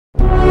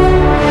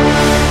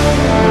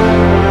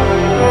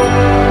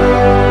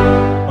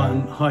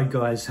Hi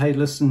guys, hey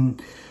listen,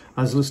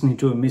 I was listening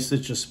to a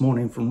message this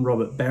morning from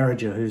Robert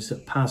Barriger, who's a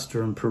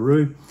pastor in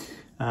Peru,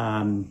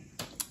 and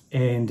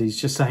he's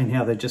just saying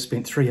how they just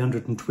spent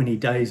 320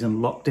 days in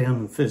lockdown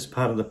in the first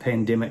part of the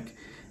pandemic,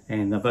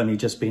 and they've only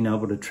just been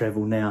able to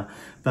travel now.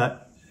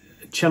 But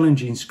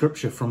challenging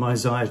scripture from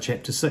Isaiah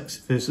chapter 6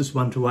 verses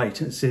 1 to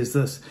 8, it says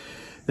this,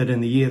 that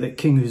in the year that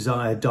King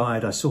Uzziah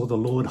died, I saw the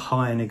Lord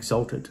high and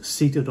exalted,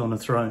 seated on a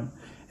throne,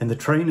 and the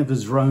train of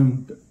his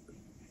robe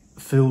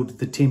filled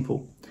the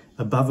temple.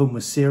 Above him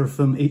was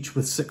seraphim, each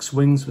with 6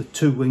 wings. With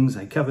 2 wings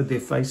they covered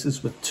their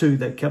faces, with 2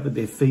 they covered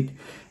their feet,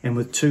 and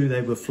with 2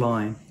 they were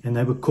flying. And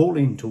they were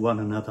calling to one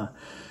another,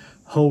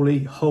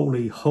 Holy,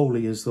 holy,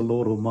 holy is the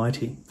Lord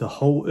Almighty. The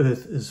whole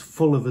earth is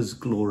full of his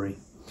glory.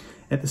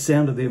 At the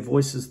sound of their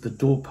voices the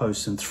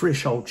doorposts and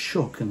threshold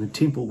shook, and the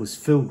temple was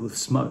filled with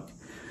smoke.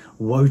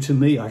 Woe to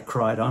me, I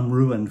cried, I'm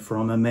ruined, for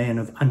I'm a man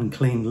of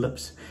unclean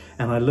lips,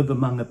 and I live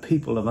among a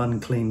people of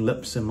unclean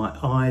lips, and my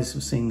eyes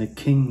have seen the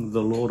King,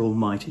 the Lord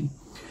Almighty.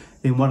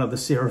 Then one of the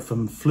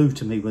seraphim flew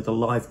to me with a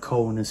live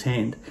coal in his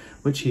hand,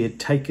 which he had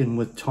taken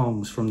with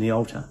tongs from the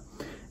altar.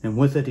 And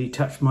with it he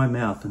touched my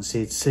mouth and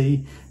said,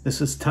 See, this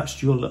has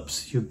touched your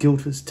lips, your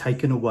guilt is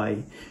taken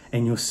away,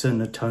 and your sin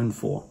atoned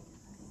for.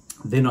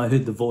 Then I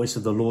heard the voice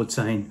of the Lord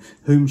saying,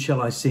 Whom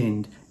shall I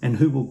send, and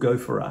who will go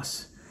for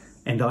us?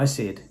 And I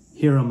said,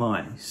 Here am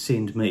I,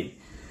 send me.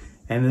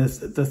 And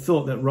the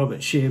thought that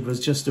Robert shared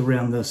was just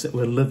around this, that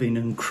we're living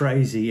in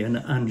crazy and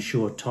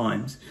unsure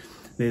times.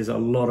 There's a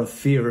lot of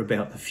fear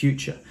about the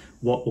future.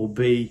 What will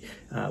be?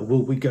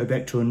 Will we go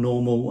back to a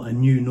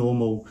new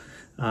normal?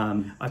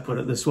 I put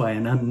it this way,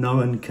 an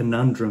unknown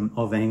conundrum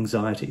of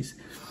anxieties.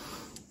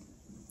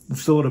 The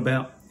thought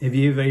about, have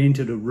you ever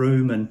entered a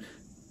room and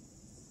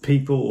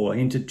people, or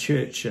entered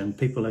church and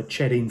people are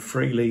chatting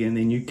freely, and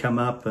then you come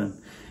up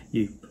and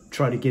you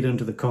try to get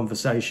into the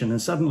conversation,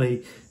 and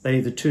suddenly they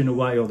either turn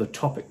away or the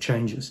topic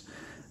changes.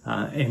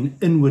 And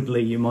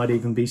inwardly you might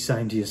even be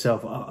saying to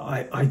yourself,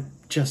 I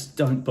just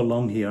don't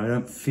belong here. I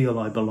don't feel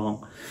I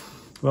belong.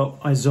 Well,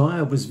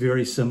 Isaiah was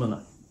very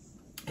similar.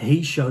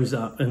 He shows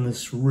up in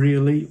this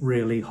really,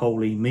 really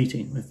holy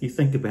meeting. If you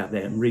think about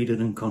that and read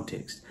it in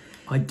context,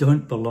 I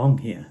don't belong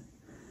here.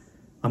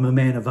 I'm a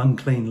man of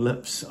unclean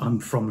lips. I'm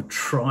from a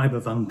tribe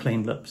of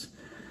unclean lips.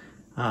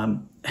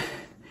 And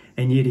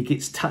yet he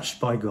gets touched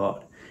by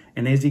God.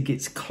 And as he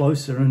gets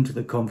closer into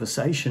the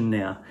conversation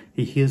now,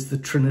 he hears the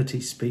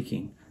Trinity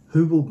speaking.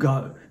 Who will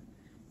go?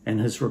 And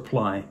his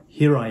reply,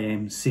 Here I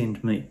am,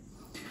 send me.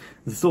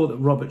 The thought that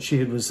Robert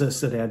shared was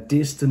this, that our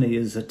destiny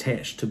is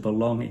attached to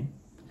belonging.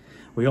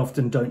 We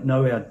often don't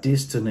know our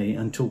destiny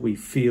until we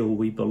feel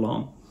we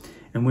belong.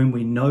 And when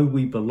we know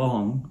we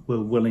belong, we're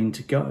willing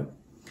to go.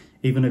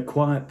 Even a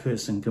quiet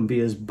person can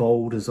be as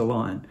bold as a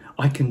lion.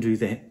 I can do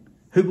that.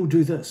 Who will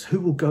do this? Who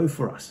will go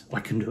for us? I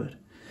can do it.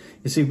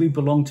 You see, we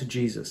belong to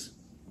Jesus.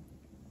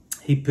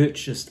 He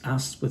purchased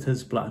us with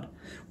his blood.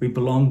 We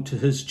belong to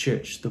his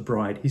church, the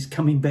bride. He's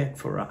coming back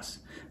for us.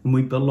 And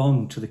we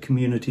belong to the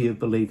community of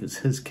believers,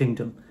 his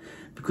kingdom.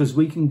 Because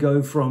we can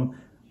go from,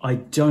 I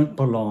don't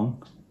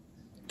belong,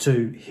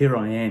 to here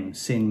I am,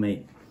 send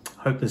me.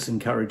 Hope this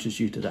encourages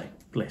you today.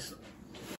 Bless.